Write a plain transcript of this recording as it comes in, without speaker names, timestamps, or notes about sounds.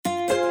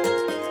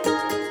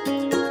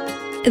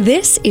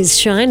This is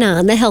Shine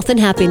On, the Health and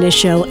Happiness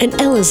Show, an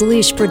Ella's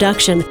Leash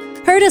production.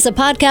 Heard as a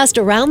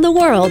podcast around the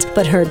world,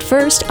 but heard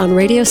first on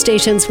radio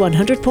stations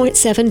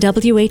 100.7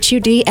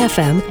 WHUD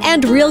FM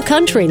and Real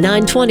Country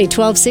 920,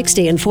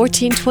 1260, and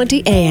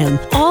 1420 AM,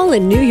 all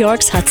in New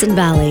York's Hudson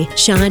Valley.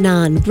 Shine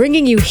On,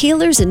 bringing you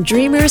healers and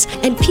dreamers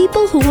and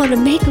people who want to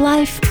make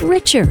life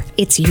richer.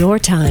 It's your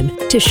time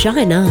to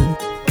shine on.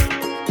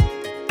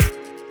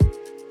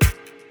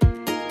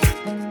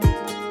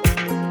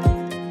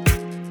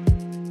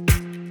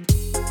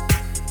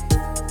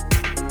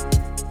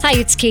 Hi,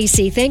 it's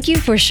Casey. Thank you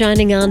for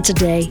shining on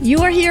today.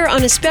 You are here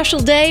on a special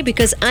day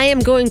because I am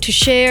going to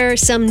share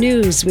some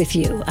news with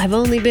you. I've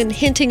only been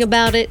hinting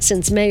about it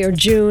since May or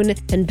June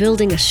and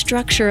building a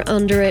structure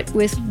under it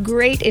with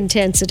great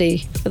intensity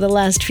for the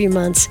last few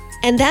months.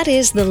 And that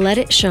is the Let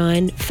It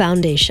Shine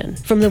Foundation.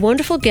 From the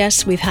wonderful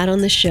guests we've had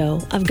on the show,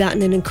 I've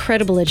gotten an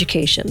incredible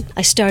education.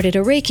 I started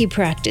a Reiki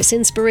practice,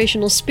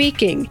 inspirational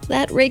speaking.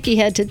 That Reiki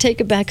had to take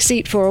a back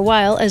seat for a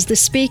while as the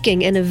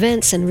speaking and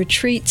events and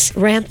retreats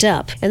ramped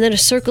up. And then a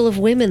Circle of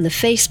Women, the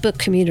Facebook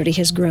community,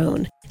 has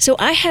grown. So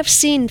I have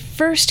seen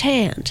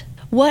firsthand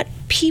what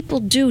people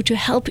do to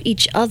help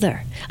each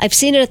other. I've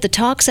seen it at the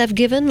talks I've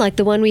given, like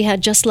the one we had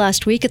just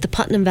last week at the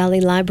Putnam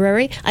Valley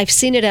Library. I've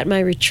seen it at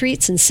my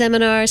retreats and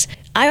seminars.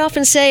 I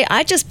often say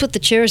I just put the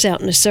chairs out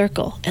in a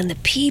circle, and the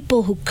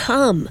people who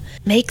come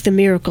make the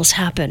miracles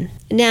happen.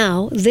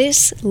 Now,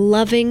 this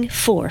loving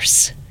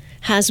force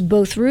has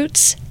both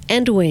roots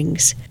and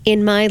wings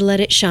in my Let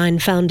It Shine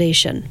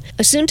Foundation,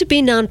 a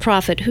soon-to-be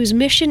nonprofit whose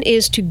mission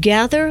is to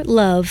gather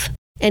love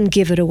and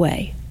give it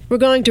away. We're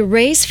going to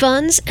raise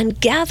funds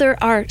and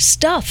gather our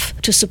stuff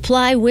to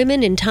supply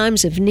women in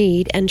times of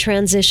need and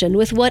transition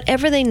with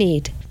whatever they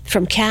need,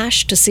 from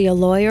cash to see a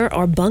lawyer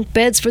or bunk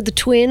beds for the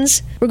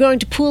twins. We're going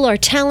to pool our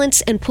talents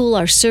and pool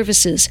our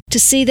services to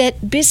see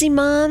that busy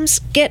moms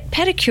get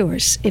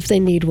pedicures if they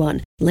need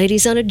one.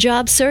 Ladies on a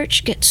job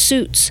search get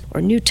suits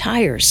or new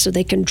tires so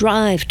they can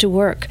drive to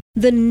work.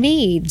 The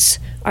needs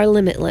are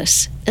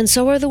limitless, and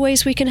so are the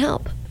ways we can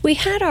help. We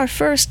had our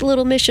first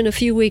little mission a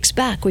few weeks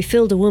back. We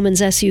filled a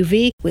woman's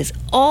SUV with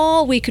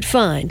all we could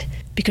find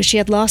because she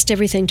had lost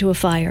everything to a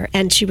fire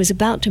and she was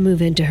about to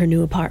move into her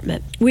new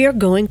apartment. We are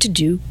going to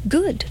do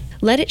good.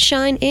 Let It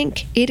Shine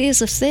Inc. It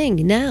is a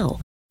thing now.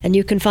 And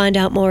you can find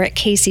out more at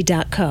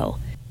casey.co.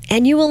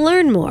 And you will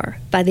learn more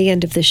by the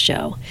end of this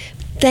show.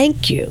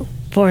 Thank you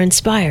for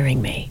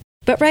inspiring me.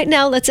 But right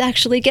now, let's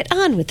actually get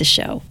on with the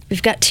show.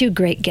 We've got two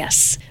great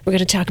guests. We're going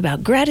to talk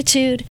about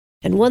gratitude.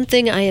 And one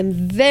thing I am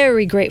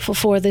very grateful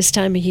for this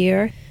time of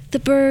year, the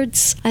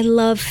birds. I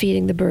love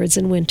feeding the birds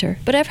in winter,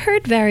 but I've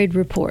heard varied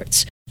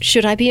reports.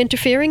 Should I be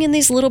interfering in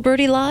these little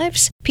birdie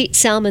lives? Pete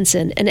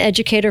Salmonson, an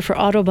educator for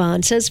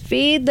Audubon, says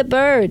feed the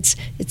birds.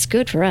 It's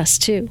good for us,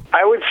 too.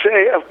 I would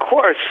say, of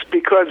course,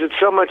 because it's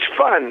so much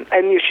fun.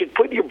 And you should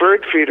put your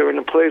bird feeder in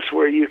a place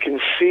where you can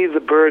see the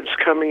birds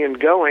coming and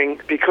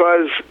going,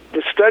 because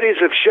the studies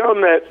have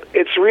shown that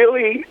it's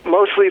really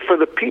mostly for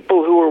the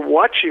people who are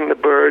watching the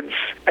birds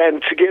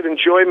and to get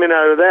enjoyment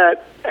out of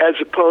that, as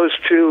opposed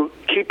to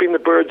keeping the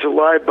birds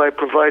alive by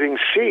providing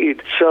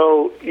seed.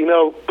 So,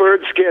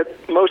 birds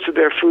get most of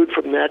their food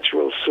from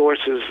natural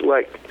sources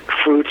like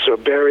fruits or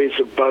berries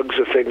or bugs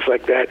or things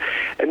like that.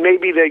 And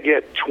maybe they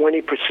get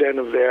 20%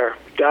 of their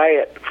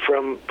diet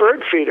from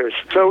bird feeders.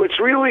 So it's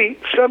really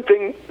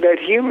something that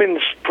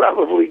humans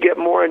probably get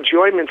more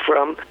enjoyment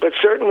from, but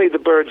certainly the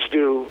birds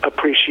do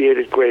appreciate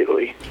it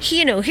greatly.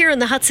 Here in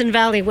the Hudson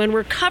Valley, when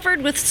we're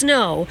covered with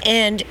snow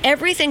and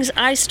everything's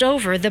iced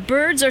over, the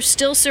birds are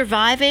still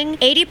surviving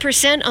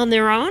 80% on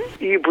their own?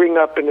 You bring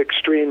up an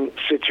extreme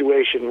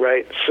situation,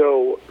 right?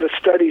 So the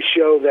studies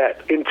show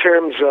that in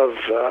terms of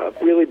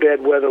really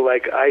bad weather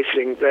like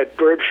icing, that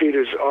bird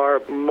feeders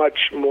are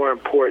much more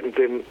important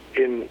than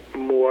in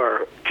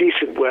more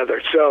decent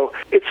weather. So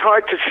it's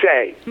hard to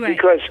say, right?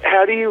 Because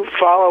how do you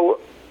follow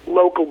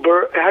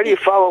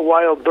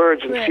wild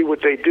birds and see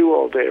what they do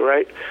all day,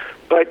 right?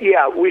 But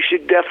yeah, we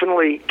should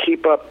definitely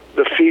keep up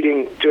the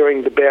feeding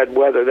during the bad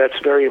weather. That's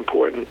very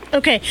important.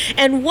 Okay,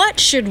 and what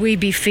should we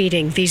be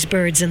feeding these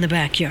birds in the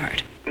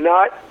backyard?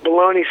 Not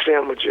bologna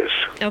sandwiches.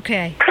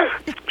 Okay.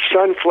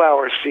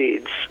 Sunflower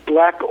seeds.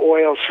 Black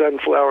oil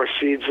sunflower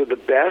seeds are the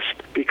best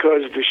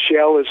because the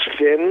shell is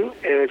thin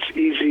and it's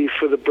easy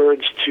for the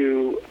birds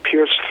to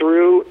pierce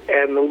through,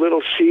 and the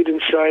little seed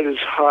inside is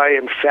high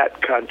in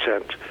fat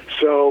content.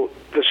 So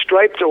the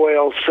striped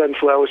oil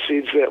sunflower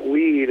seeds that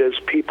we eat as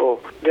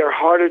people, they're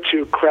harder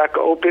to crack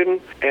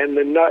open, and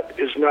the nut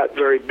is not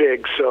very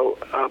big. So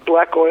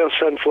black oil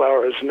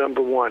sunflower is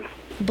number one.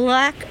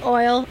 Black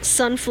oil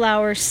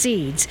sunflower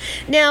seeds.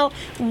 Now,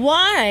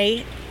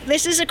 why?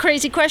 This is a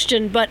crazy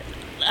question, but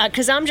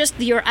because I'm just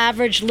your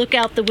average look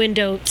out the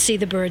window, see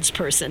the birds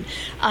person.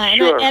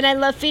 Sure. And I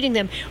love feeding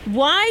them.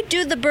 Why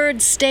do the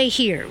birds stay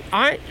here?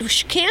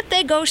 Can't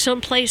they go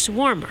someplace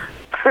warmer?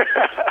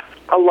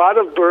 A lot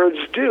of birds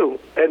do,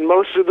 and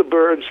most of the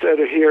birds that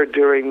are here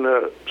during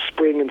the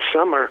spring and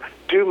summer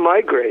do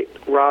migrate,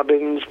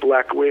 robins,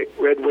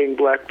 red-winged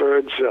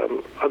blackbirds,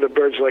 other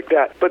birds like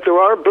that. But there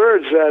are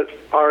birds that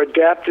are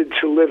adapted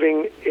to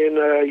living in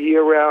a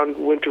year-round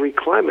wintry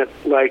climate,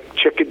 like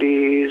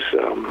chickadees,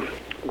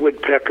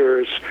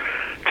 woodpeckers,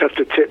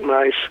 tufted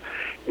titmice.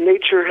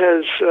 Nature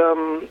has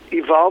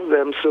evolved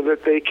them so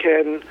that they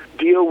can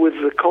deal with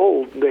the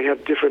cold. They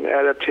have different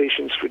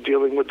adaptations for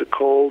dealing with the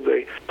cold.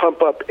 They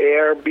pump up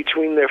air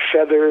between their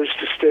feathers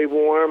to stay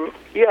warm.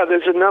 Yeah,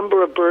 there's a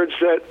number of birds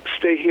that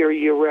stay here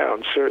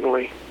year-round,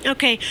 certainly.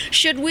 Okay,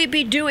 should we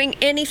be doing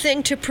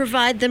anything to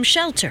provide them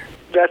shelter?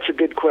 That's a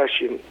good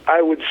question.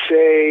 I would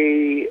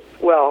say,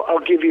 well, I'll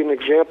give you an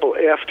example.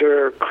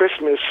 After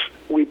Christmas,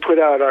 we put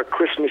out our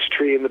Christmas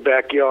tree in the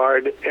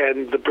backyard,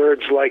 and the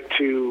birds like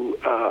to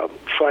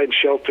find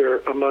shelter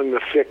among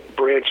the thick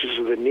branches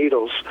of the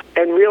needles.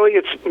 And really,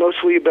 it's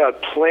mostly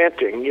about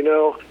planting. You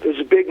know, there's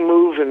a big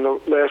move in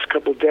the last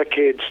couple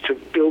decades to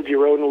build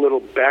your own little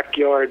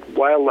backyard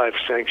wildlife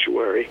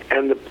sanctuary.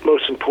 And the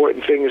most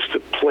important thing is to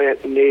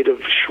plant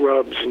native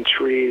shrubs and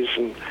trees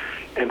and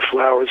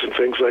flowers and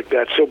things like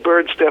that. So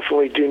birds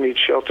definitely do need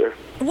shelter.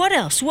 What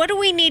else? What do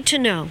we need to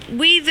know?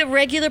 We, the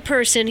regular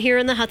person here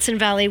in the Hudson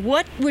Valley,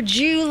 what would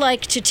you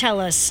like to tell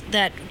us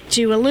that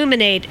to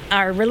illuminate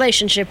our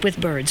relationship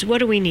with birds? What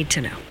do we need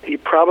to know? You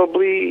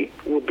probably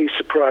will be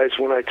surprised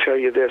when I tell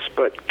you this,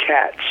 but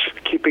cats,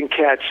 keeping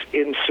cats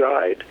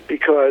inside,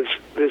 because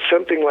there's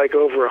something like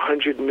over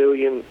 100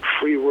 million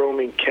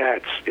free-roaming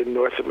cats in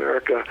North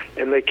America,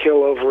 and they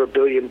kill over 1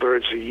 billion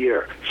birds a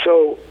year.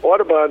 So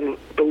Audubon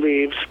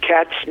believes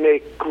cats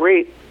make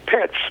great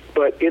pets,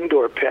 but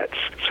indoor pets.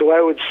 So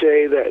I would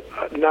say that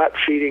not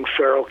feeding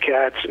feral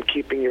cats and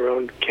keeping your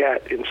own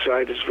cat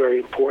inside is very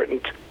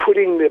important.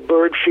 Putting the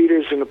bird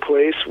feeders in a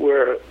place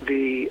where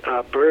the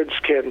birds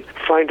can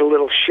find a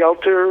little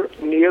shelter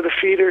near the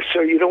feeder,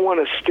 so you don't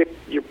want to stick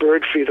your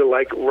bird feeder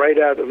like right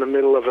out in the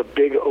middle of a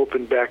big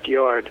open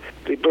backyard.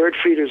 The bird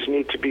feeders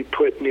need to be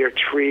put near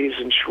trees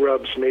and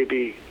shrubs,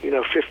 maybe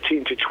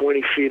 15 to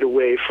 20 feet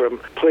away from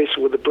a place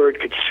where the bird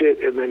could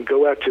sit and then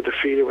go out to the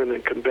feeder and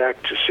then come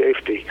back to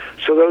safety.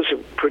 So those are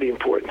pretty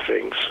important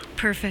things.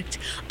 Perfect.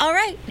 All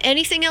right.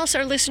 Anything else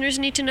our listeners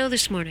need to know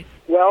this morning?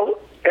 Well,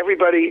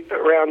 everybody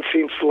around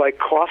seems to like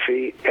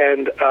coffee,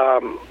 and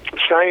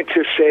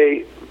scientists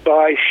say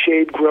buy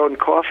shade-grown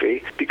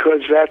coffee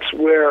because that's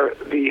where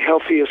the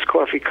healthiest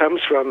coffee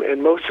comes from,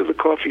 and most of the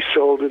coffee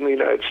sold in the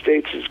United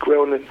States is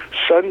grown in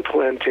sun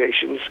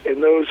plantations,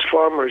 and those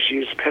farmers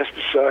use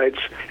pesticides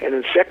and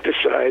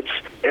insecticides,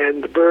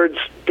 and the birds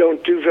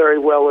don't do very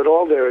well at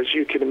all there, as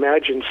you can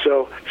imagine.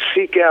 So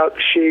seek out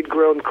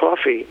shade-grown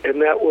coffee,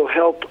 and that will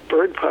help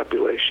bird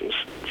populations.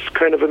 It's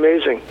kind of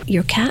amazing.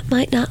 Your cat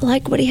might not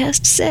like what he has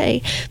to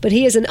say, but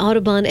he is an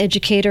Audubon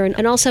educator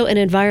and also an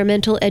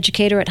environmental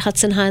educator at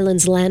Hudson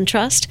Highlands Land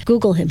Trust.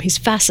 Google him. He's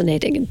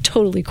fascinating and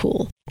totally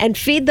cool. And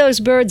feed those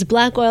birds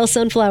black oil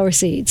sunflower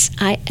seeds.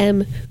 I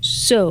am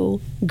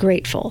so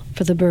grateful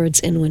for the birds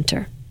in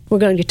winter. We're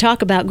going to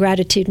talk about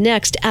gratitude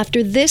next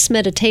after this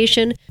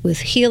meditation with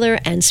healer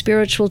and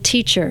spiritual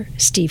teacher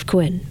Steve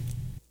Quinn.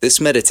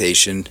 This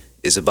meditation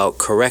is about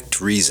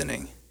correct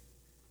reasoning,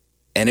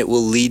 and it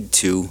will lead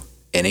to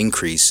an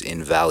increase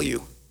in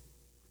value.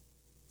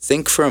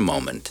 Think for a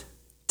moment,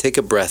 take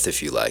a breath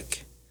if you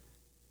like,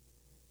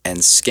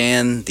 and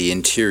scan the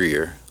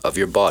interior of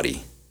your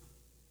body.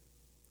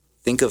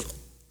 Think of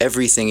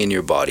everything in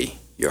your body,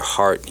 your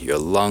heart, your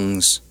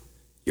lungs,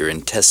 your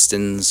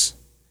intestines,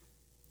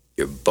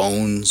 your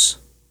bones,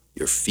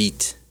 your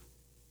feet.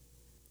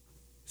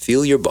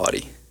 Feel your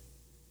body.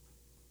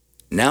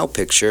 Now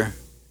picture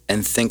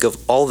and think of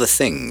all the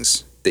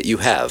things that you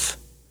have.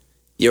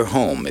 Your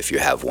home, if you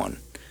have one.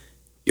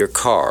 Your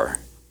car,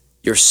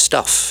 your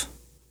stuff,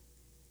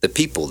 the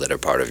people that are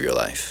part of your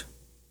life.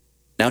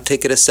 Now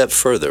take it a step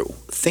further.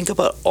 Think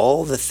about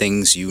all the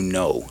things you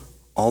know,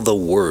 all the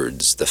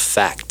words, the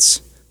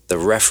facts, the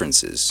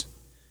references.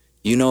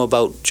 You know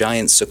about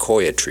giant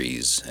sequoia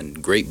trees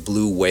and great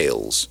blue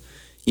whales.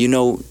 You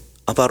know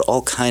about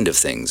all kind of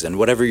things, and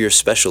whatever your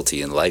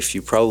specialty in life,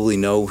 you probably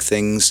know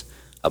things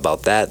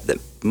about that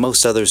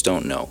most others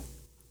don't know.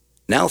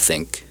 Now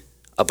think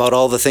about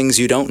all the things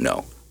you don't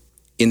know.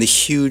 In the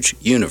huge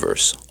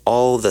universe,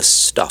 all the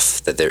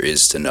stuff that there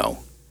is to know.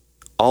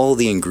 All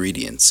the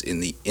ingredients in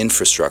the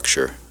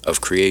infrastructure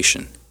of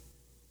creation.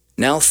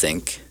 Now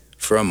think,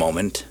 for a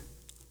moment,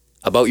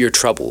 about your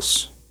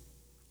troubles,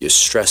 your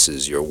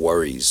stresses, your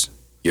worries,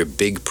 your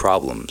big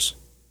problems.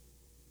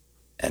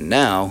 And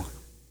now,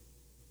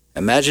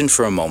 imagine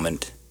for a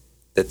moment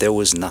that there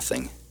was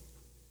nothing,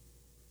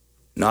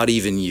 not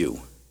even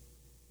you,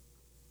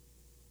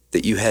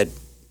 that you had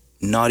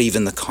not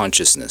even the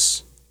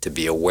consciousness to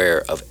be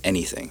aware of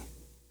anything,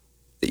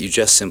 that you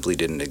just simply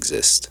didn't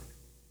exist.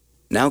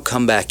 Now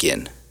come back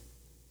in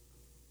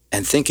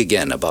and think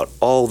again about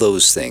all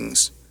those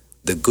things,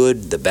 the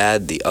good, the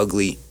bad, the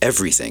ugly,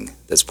 everything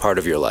that's part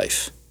of your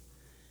life,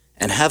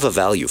 and have a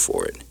value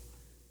for it.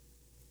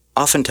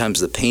 Oftentimes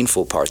the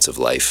painful parts of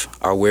life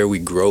are where we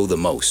grow the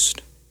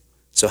most,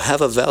 so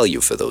have a value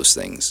for those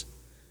things.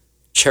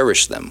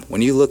 Cherish them.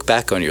 When you look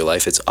back on your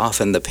life, it's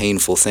often the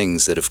painful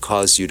things that have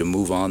caused you to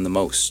move on the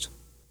most.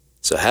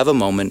 So have a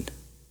moment,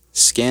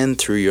 scan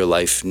through your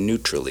life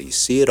neutrally,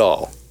 see it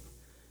all,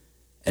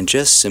 and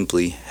just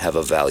simply have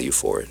a value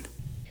for it.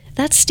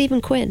 That's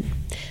Stephen Quinn,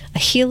 a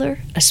healer,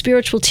 a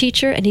spiritual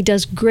teacher, and he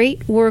does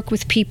great work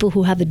with people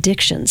who have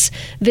addictions.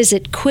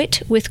 Visit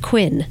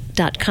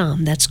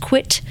quitwithquinn.com. That's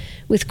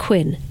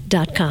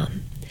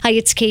quitwithquinn.com. Hi,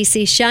 it's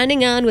Casey,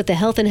 shining on with the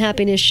Health and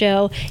Happiness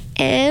Show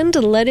and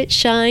Let It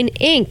Shine,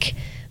 Inc.,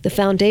 the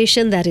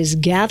foundation that is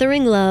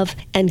gathering love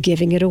and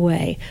giving it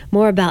away.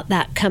 More about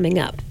that coming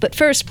up. But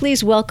first,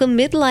 please welcome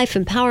midlife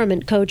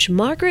empowerment coach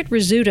Margaret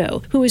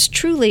Rizzuto, who is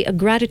truly a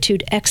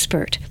gratitude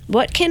expert.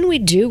 What can we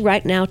do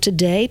right now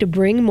today to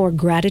bring more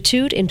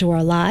gratitude into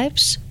our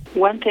lives?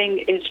 One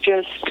thing is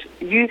just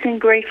using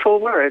grateful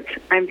words.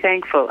 I'm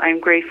thankful. I'm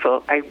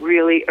grateful. I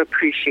really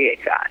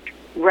appreciate that.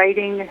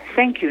 Writing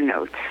thank you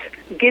notes.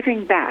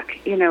 Giving back,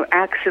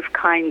 acts of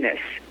kindness.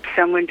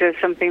 Someone does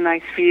something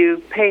nice for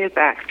you, pay it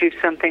back, do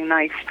something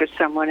nice for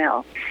someone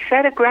else.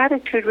 Set a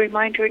gratitude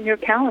reminder in your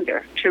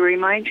calendar to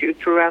remind you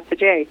throughout the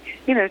day.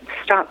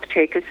 Stop,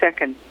 take a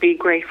second, be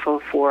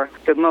grateful for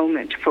the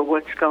moment, for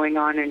what's going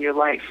on in your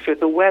life, for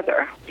the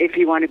weather. If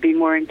you want to be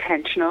more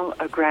intentional,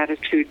 a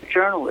gratitude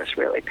journal is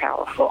really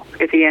powerful.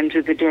 At the end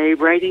of the day,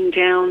 writing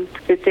down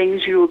the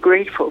things you were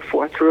grateful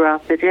for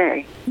throughout the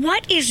day.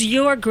 What is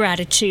your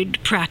gratitude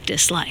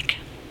practice like?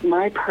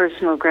 My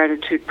personal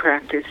gratitude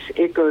practice,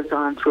 it goes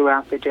on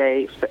throughout the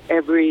day. For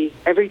every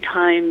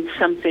time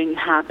something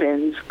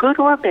happens, good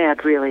or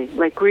bad, really.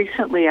 Like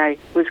recently, I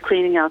was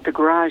cleaning out the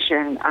garage,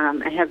 and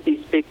I have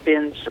these big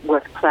bins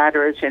with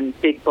platters and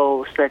big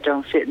bowls that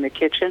don't fit in the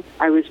kitchen.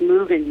 I was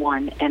moving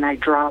one, and I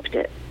dropped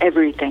it.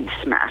 Everything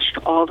smashed.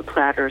 All the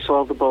platters,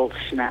 all the bowls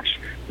smashed.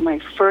 My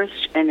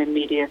first and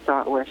immediate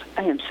thought was,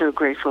 I am so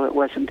grateful it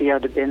wasn't the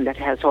other bin that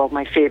has all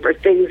my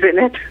favorite things in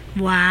it.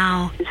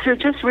 Wow. So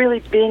just really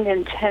being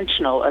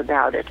intentional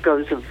about it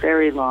goes a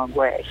very long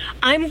way.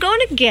 I'm going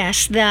to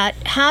guess that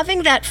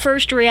having that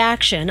first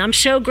reaction, I'm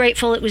so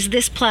grateful it was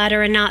this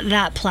platter and not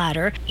that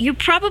platter, you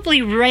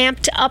probably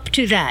ramped up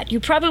to that. You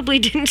probably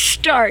didn't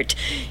start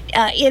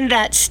in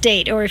that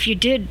state, or if you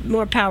did,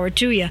 more power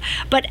to you.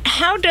 But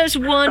how does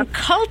one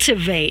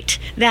cultivate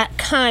that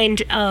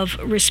kind of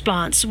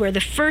response where the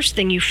first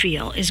thing you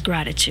feel is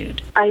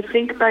gratitude? I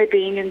think by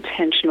being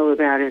intentional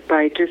about it,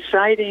 by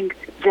deciding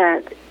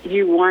that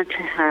you want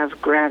to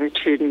have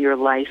gratitude in your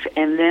life,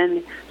 and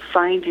then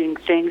finding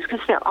things,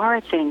 because there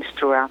are things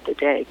throughout the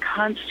day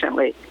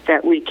constantly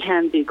that we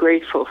can be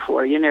grateful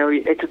for.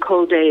 It's a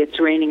cold day, it's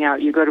raining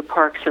out, you go to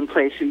park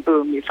someplace and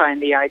boom, you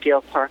find the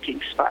ideal parking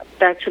spot.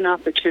 That's an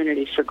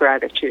opportunity for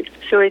gratitude.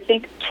 So I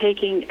think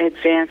taking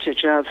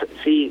advantage of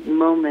the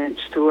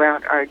moments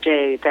throughout our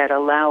day that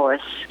allow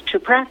us to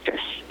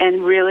practice.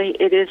 And really,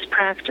 it is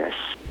practice.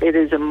 It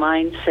is a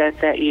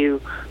mindset that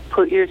you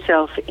put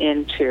yourself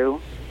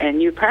into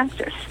and you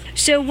practice.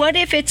 So what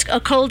if it's a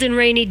cold and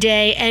rainy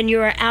day and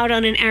you're out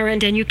on an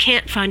errand and you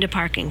can't find a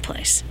parking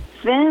place?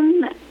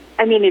 Then,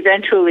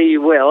 eventually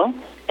you will.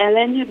 And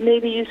then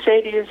maybe you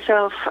say to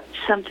yourself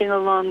something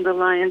along the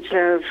lines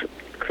of,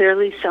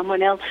 clearly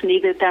someone else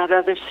needed that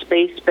other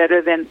space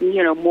better than,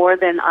 more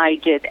than I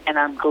did, and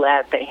I'm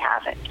glad they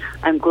have it.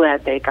 I'm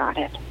glad they got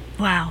it.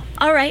 Wow.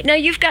 All right. Now,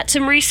 you've got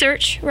some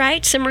research,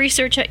 right? Some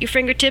research at your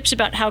fingertips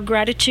about how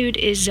gratitude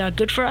is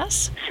good for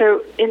us?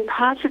 So in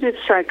positive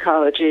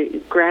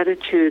psychology,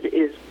 gratitude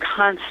is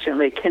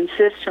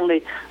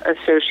consistently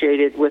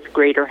associated with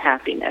greater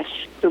happiness.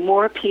 The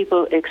more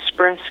people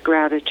express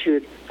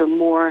gratitude, the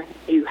more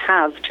you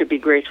have to be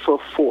grateful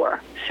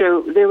for.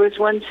 So there was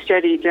one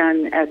study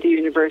done at the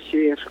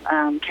University of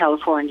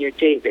California,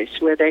 Davis,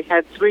 where they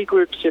had 3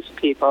 groups of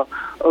people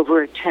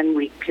over a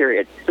 10-week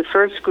period. The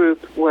first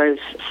group was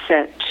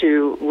set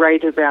to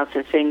write about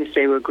the things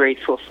they were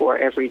grateful for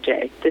every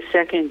day. The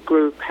second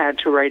group had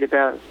to write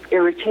about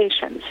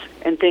irritations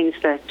and things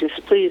that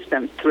displeased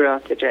them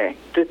throughout the day.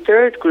 The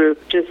third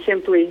group just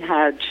simply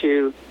had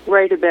to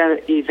write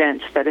about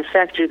events that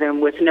affected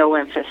them with no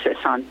emphasis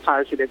on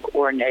positive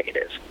or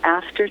negative.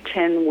 After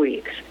 10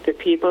 weeks, the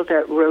people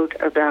that wrote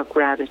about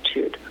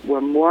gratitude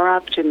were more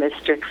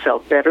optimistic,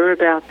 felt better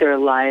about their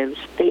lives.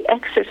 They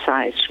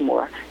exercised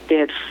more. They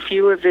had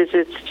fewer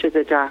visits to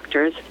the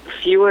doctors,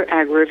 fewer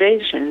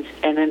aggravations,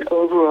 and an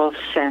overall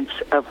sense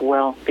of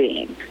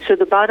well-being. So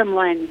the bottom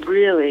line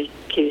really,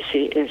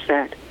 Casey, is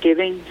that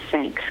giving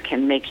thanks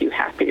can make you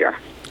happier.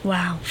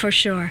 Wow, for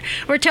sure.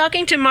 We're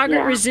talking to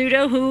Margaret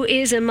Rizzuto, who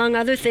is, among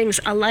other things,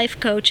 a life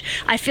coach.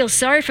 I feel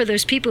sorry for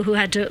those people who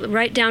had to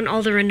write down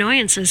all their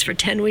annoyances for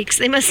 10 weeks.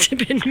 They must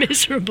have been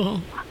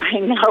miserable. I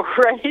know,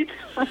 right?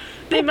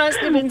 They must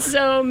have been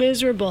so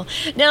miserable.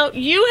 Now,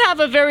 you have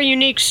a very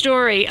unique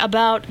story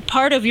about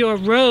part of your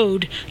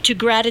road to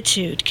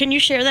gratitude. Can you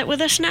share that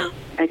with us now?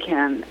 I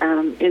can.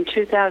 In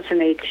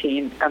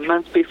 2018, a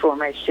month before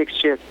my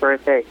 60th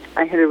birthday,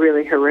 I had a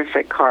really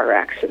horrific car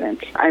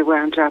accident. I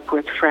wound up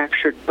with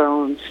fractured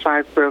bones,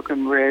 5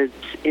 broken ribs,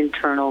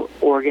 internal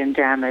organ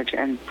damage,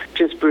 and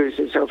just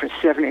bruises over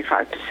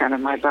 75% of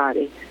my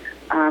body.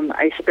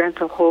 I spent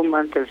the whole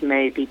month of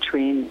May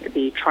between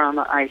the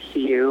trauma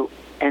ICU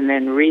and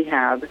then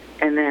rehab,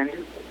 and then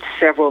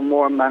several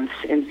more months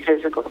in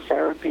physical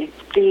therapy.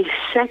 The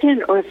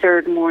second or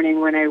third morning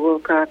when I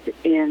woke up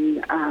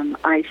in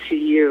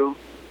ICU,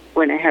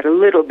 when I had a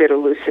little bit of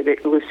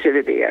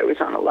lucidity, I was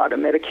on a lot of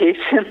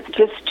medication,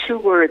 just two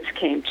words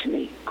came to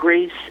me,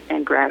 grace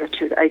and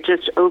gratitude. I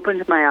just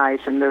opened my eyes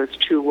and those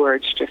two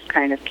words just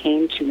kind of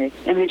came to me.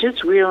 And I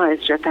just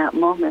realized at that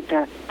moment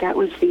that that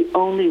was the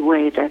only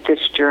way that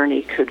this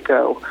journey could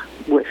go,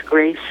 with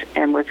grace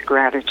and with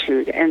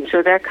gratitude. And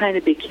so that kind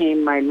of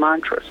became my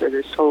mantra for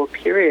this whole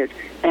period.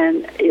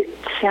 And it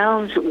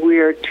sounds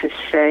weird to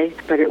say,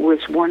 but it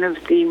was one of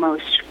the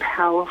most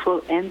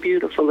powerful and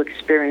beautiful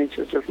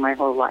experiences of my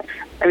whole life.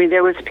 I mean,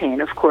 there was pain.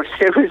 Of course,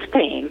 there was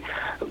pain.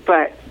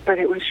 But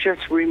it was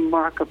just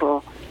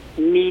remarkable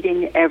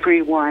meeting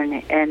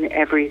everyone and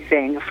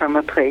everything from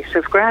a place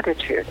of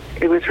gratitude.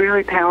 It was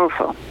really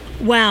powerful.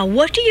 Wow,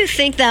 what do you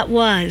think that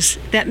was?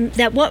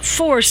 That what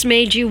force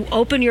made you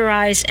open your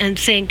eyes and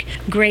think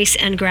grace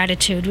and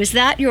gratitude? Was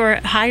that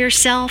your higher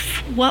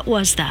self? What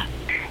was that?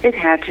 It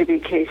had to be,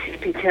 Casey,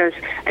 because,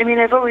 I mean,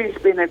 I've always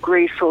been a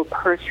grateful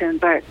person,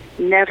 but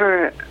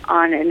never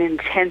on an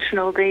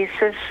intentional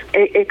basis.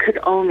 It could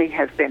only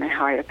have been a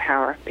higher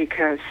power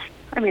because,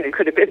 I mean, it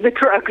could have been the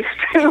drugs,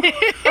 too.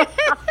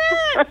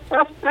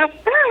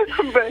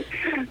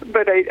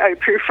 but I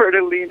prefer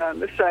to lean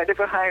on the side of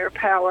a higher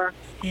power.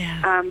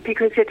 Yeah.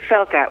 Because it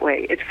felt that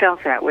way. It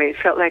felt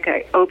like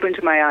I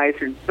opened my eyes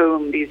and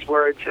boom, these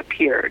words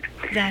appeared.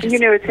 You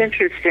know, it's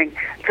interesting.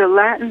 The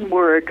Latin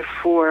word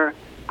for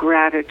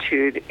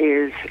gratitude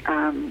is,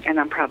 and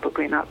I'm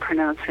probably not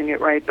pronouncing it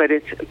right, but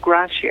it's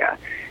gratia.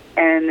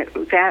 And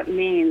that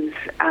means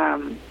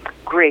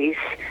grace.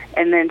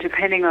 And then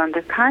depending on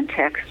the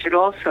context, it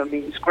also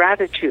means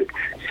gratitude.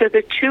 So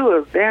the two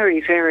are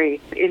very,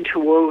 very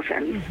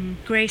interwoven. Mm-hmm.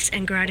 Grace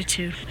and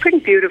gratitude. Pretty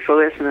beautiful,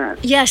 isn't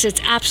it? Yes, it's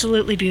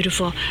absolutely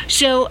beautiful.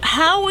 So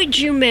how would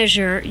you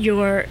measure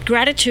your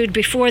gratitude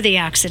before the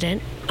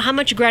accident? How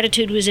much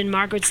gratitude was in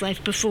Margaret's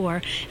life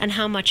before, and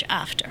how much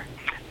after?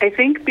 I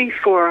think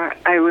before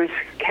I was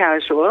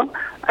casual.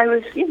 I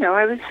was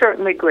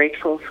certainly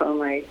grateful for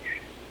my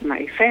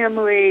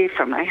family,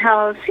 for my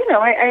house. You know,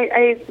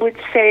 I would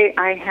say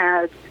I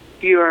had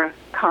your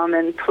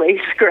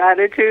commonplace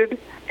gratitude.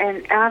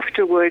 And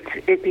afterwards,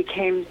 it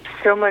became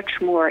so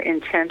much more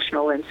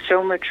intentional and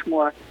so much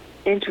more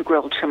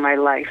integral to my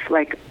life.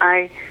 Like,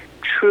 I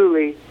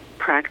truly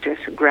practice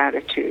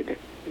gratitude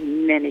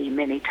many,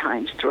 many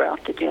times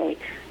throughout the day.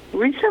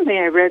 Recently,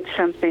 I read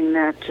something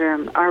that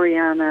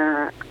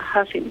Arianna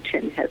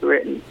Huffington had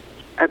written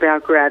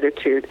about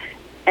gratitude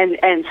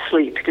and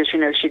sleep, because, you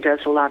know, she does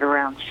a lot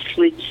around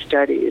sleep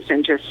studies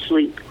and just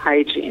sleep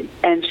hygiene.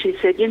 And she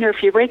said, you know,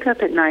 if you wake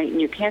up at night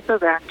and you can't go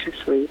back to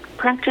sleep,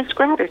 practice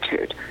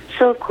gratitude.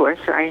 So, of course,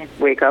 I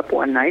wake up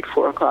one night,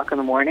 4 o'clock in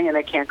the morning, and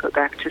I can't go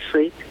back to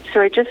sleep.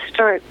 So I just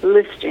start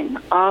listing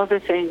all the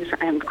things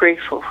I'm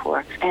grateful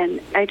for.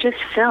 And I just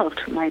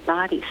felt my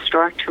body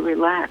start to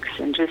relax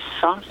and just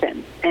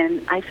soften.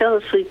 And I fell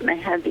asleep, and I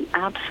had the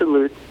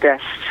absolute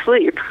best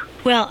sleep.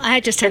 Well, I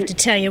just have to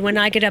tell you, when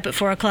I get up at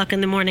 4 o'clock in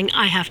the morning,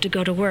 I have to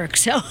go to work.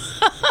 So,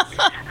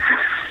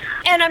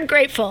 and I'm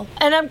grateful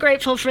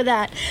for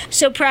that.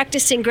 So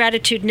practicing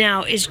gratitude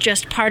now is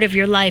just part of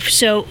your life.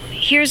 So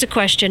here's a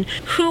question.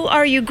 Who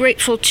are you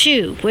grateful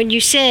to? When you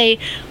say,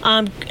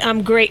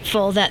 I'm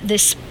grateful that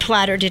this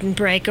platter didn't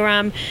break, or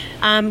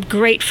I'm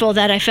grateful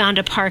that I found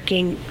a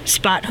parking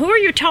spot, who are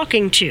you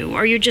talking to? Or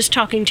are you just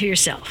talking to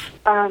yourself?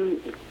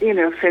 You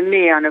know, for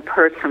me, on a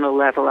personal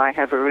level, I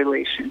have a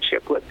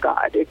relationship with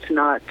God. It's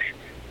not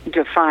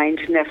defined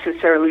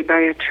necessarily by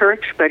a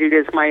church, but it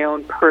is my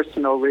own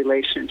personal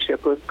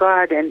relationship with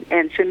God,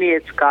 and for me,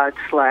 it's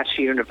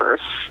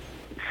God/universe.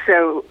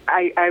 So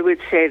I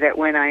would say that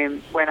when I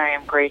am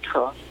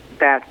grateful,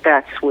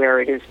 that's where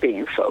it is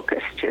being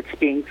focused. It's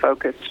being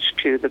focused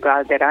to the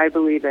God that I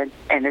believe in,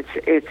 and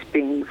it's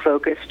being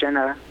focused in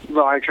a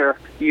larger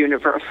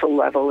universal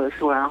level as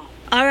well.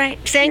 All right.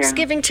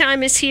 Thanksgiving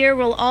time is here.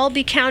 We'll all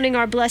be counting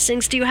our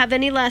blessings. Do you have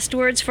any last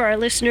words for our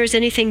listeners?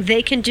 Anything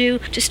they can do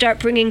to start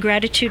bringing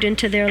gratitude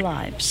into their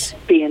lives?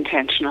 Be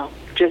intentional.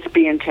 Just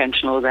be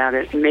intentional about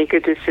it. Make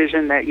a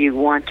decision that you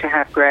want to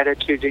have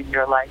gratitude in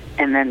your life,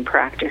 and then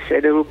practice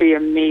it. It will be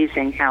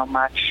amazing how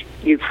much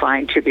you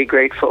find to be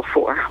grateful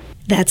for.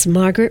 That's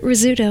Margaret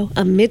Rizzuto,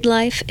 a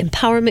midlife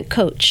empowerment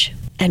coach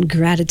and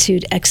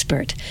gratitude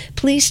expert.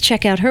 Please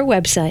check out her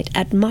website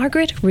at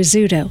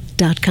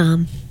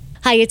margaretrizzuto.com.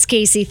 Hi, it's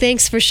Casey.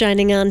 Thanks for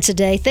shining on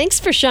today. Thanks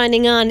for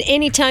shining on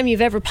anytime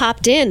you've ever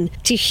popped in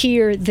to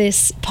hear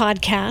this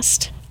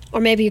podcast,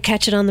 or maybe you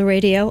catch it on the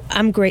radio.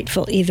 I'm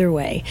grateful either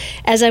way.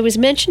 As I was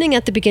mentioning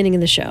at the beginning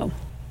of the show,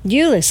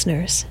 you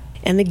listeners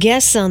and the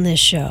guests on this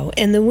show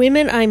and the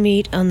women I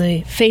meet on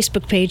the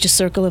Facebook page, A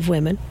Circle of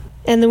Women,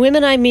 and the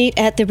women I meet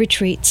at the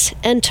retreats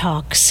and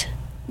talks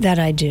that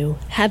I do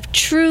have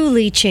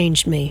truly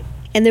changed me.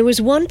 And there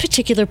was one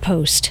particular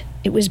post.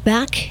 It was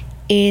back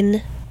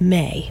in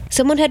May,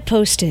 someone had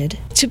posted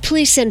to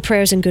please send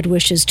prayers and good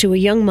wishes to a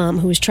young mom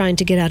who was trying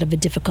to get out of a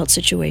difficult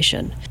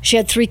situation. She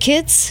had 3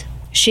 kids.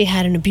 She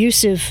had an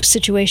abusive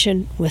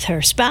situation with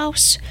her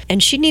spouse,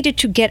 and she needed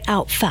to get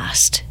out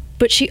fast.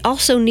 But she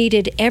also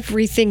needed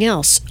everything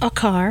else: a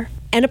car,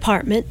 an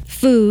apartment,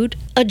 food,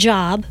 a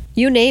job,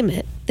 you name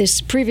it.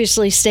 This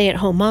previously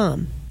stay-at-home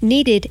mom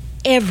needed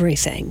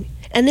everything.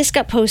 And this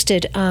got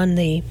posted on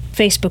the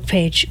Facebook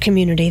page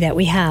community that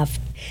we have.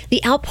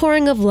 The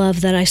outpouring of love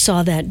that I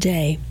saw that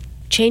day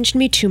changed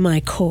me to my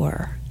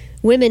core.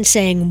 Women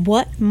saying,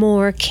 what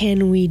more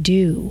can we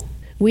do?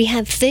 We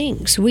have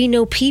things, we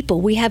know people,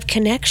 we have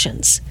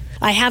connections.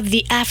 I have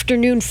the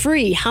afternoon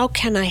free, how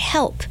can I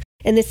help?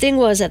 And the thing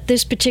was, at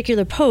this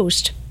particular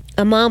post,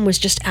 a mom was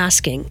just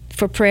asking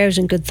for prayers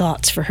and good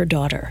thoughts for her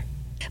daughter.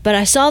 But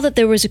I saw that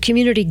there was a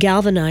community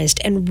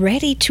galvanized and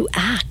ready to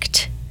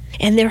act.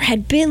 And there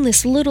had been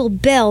this little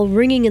bell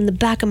ringing in the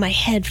back of my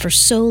head for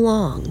so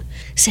long,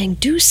 saying,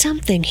 do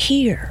something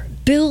here,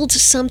 build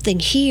something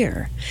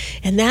here.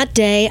 And that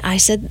day I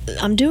said,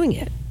 I'm doing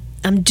it.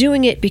 I'm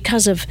doing it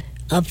because of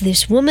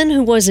this woman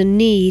who was in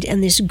need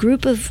and this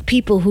group of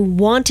people who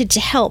wanted to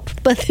help,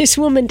 but this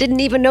woman didn't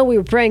even know we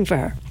were praying for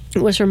her.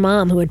 It was her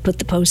mom who had put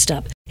the post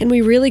up, and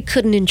we really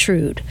couldn't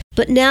intrude.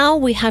 But now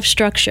we have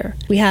structure.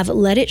 We have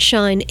Let It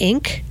Shine,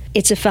 Inc.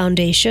 It's a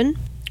foundation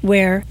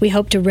where we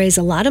hope to raise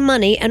a lot of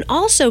money and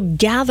also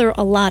gather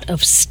a lot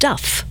of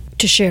stuff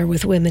to share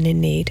with women in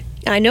need.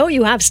 I know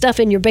you have stuff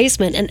in your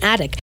basement and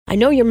attic. I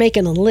know you're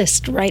making a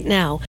list right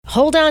now.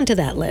 Hold on to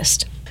that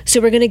list. So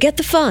we're going to get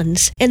the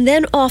funds and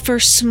then offer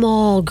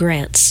small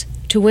grants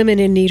to women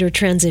in need or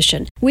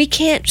transition. We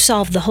can't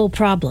solve the whole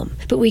problem,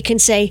 but we can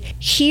say,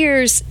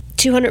 here's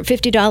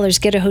 $250,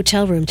 get a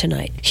hotel room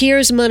tonight.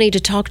 Here's money to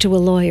talk to a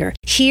lawyer.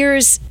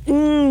 Here's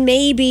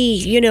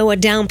maybe, a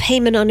down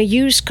payment on a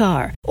used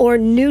car or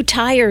new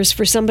tires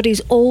for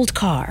somebody's old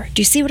car.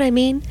 Do you see what I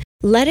mean?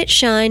 Let It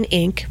Shine,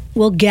 Inc.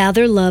 will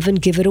gather love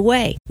and give it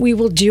away. We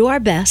will do our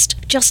best,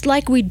 just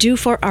like we do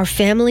for our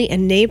family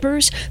and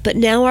neighbors, but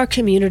now our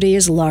community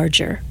is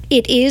larger.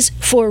 It is,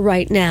 for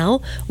right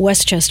now,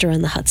 Westchester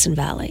and the Hudson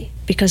Valley,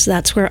 because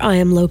that's where I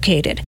am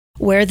located.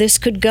 Where this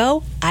could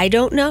go, I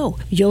don't know.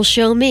 You'll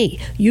show me.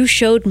 You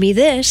showed me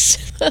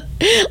this.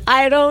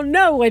 I don't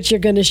know what you're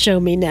going to show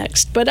me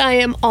next, but I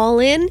am all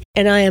in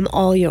and I am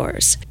all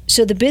yours.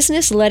 So the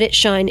business Let It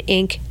Shine,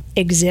 Inc.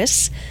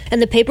 exists,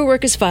 and the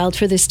paperwork is filed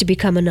for this to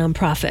become a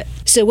nonprofit.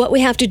 So what we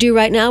have to do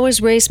right now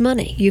is raise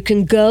money. You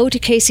can go to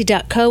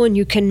Casey.co and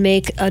you can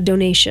make a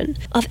donation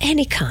of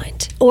any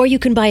kind. Or you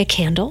can buy a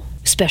candle,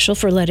 special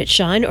for Let It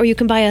Shine, or you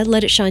can buy a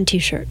Let It Shine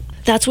t-shirt.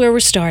 That's where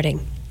we're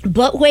starting.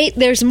 But wait,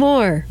 there's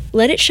more.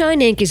 Let It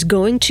Shine, Inc. is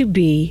going to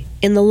be,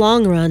 in the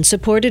long run,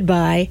 supported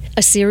by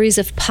a series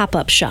of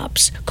pop-up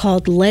shops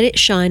called Let It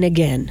Shine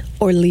Again,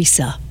 or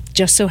Lisa.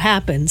 Just so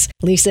happens,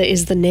 Lisa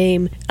is the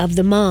name of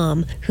the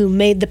mom who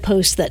made the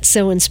post that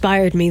so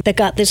inspired me, that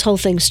got this whole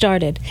thing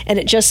started. And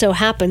it just so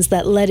happens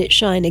that Let It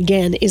Shine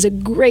Again is a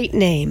great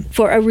name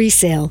for a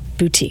resale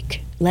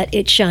boutique. Let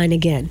It Shine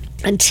Again.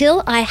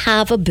 Until I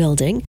have a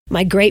building,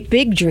 my great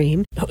big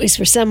dream is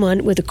for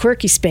someone with a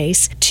quirky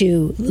space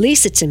to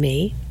lease it to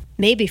me,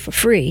 maybe for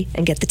free,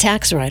 and get the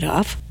tax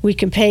write-off. We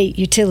can pay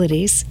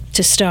utilities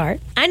to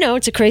start. I know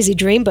it's a crazy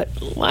dream, but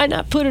why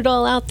not put it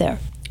all out there?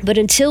 But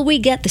until we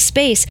get the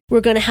space, we're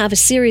going to have a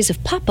series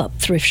of pop-up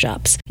thrift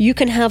shops. You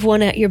can have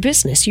one at your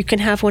business. You can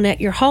have one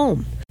at your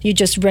home. You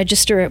just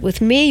register it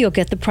with me. You'll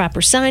get the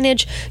proper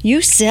signage.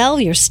 You sell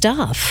your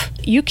stuff.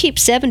 You keep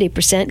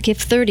 70%, give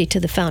 30% to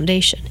the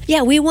foundation.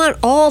 Yeah, we want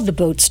all the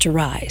boats to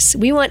rise.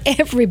 We want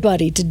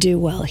everybody to do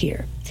well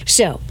here.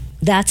 So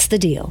that's the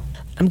deal.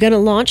 I'm going to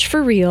launch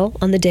for real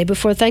on the day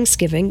before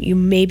Thanksgiving. You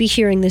may be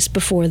hearing this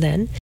before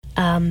then.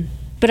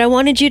 But I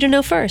wanted you to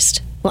know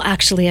first. Well,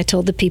 actually, I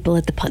told the people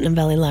at the Putnam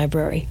Valley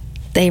Library.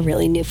 They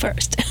really knew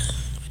first.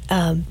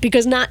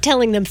 Because not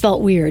telling them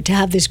felt weird, to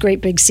have this great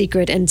big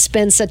secret and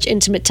spend such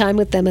intimate time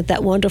with them at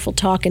that wonderful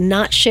talk and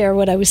not share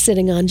what I was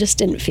sitting on just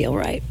didn't feel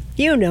right.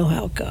 You know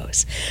how it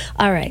goes.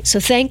 All right, so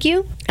thank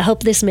you. I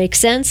hope this makes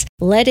sense.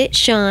 Let It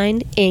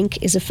Shine,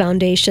 Inc. is a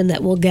foundation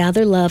that will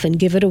gather love and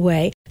give it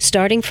away.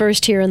 Starting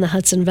first here in the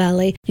Hudson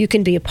Valley, you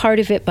can be a part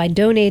of it by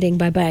donating,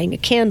 by buying a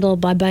candle,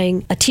 by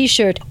buying a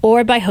t-shirt,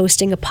 or by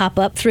hosting a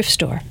pop-up thrift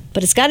store.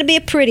 But it's got to be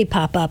a pretty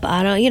pop-up.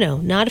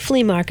 Not a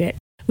flea market.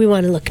 We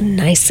want to look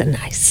nice and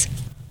nice.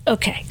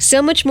 Okay,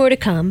 so much more to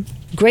come.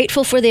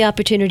 Grateful for the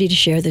opportunity to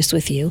share this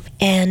with you.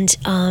 And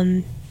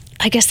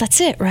I guess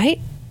that's it, right?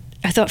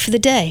 Our thought for the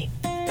day.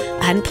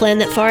 I hadn't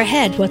planned that far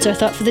ahead. What's our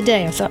thought for the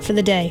day? Our thought for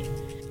the day.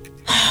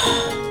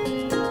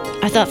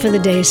 Our thought for the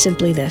day is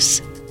simply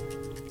this.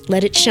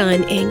 Let It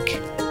Shine,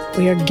 Inc.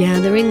 We are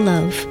gathering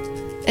love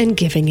and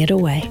giving it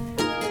away.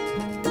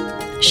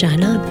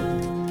 Shine on.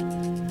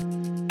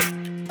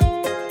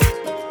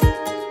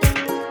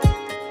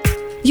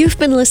 You've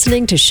been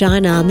listening to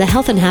Shine On, the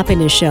Health and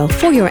Happiness Show,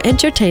 for your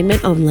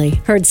entertainment only.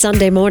 Heard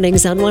Sunday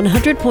mornings on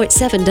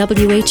 100.7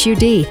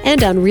 WHUD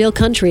and on Real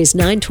Country's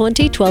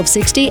 920,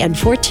 1260, and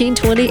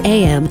 1420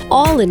 AM,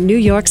 all in New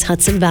York's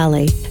Hudson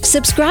Valley.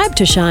 Subscribe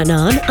to Shine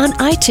On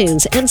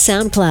iTunes and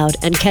SoundCloud,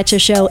 and catch a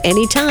show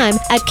anytime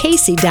at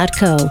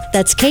kacey.co.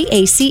 That's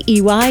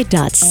KACEY.co.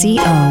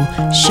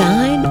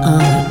 Shine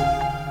On.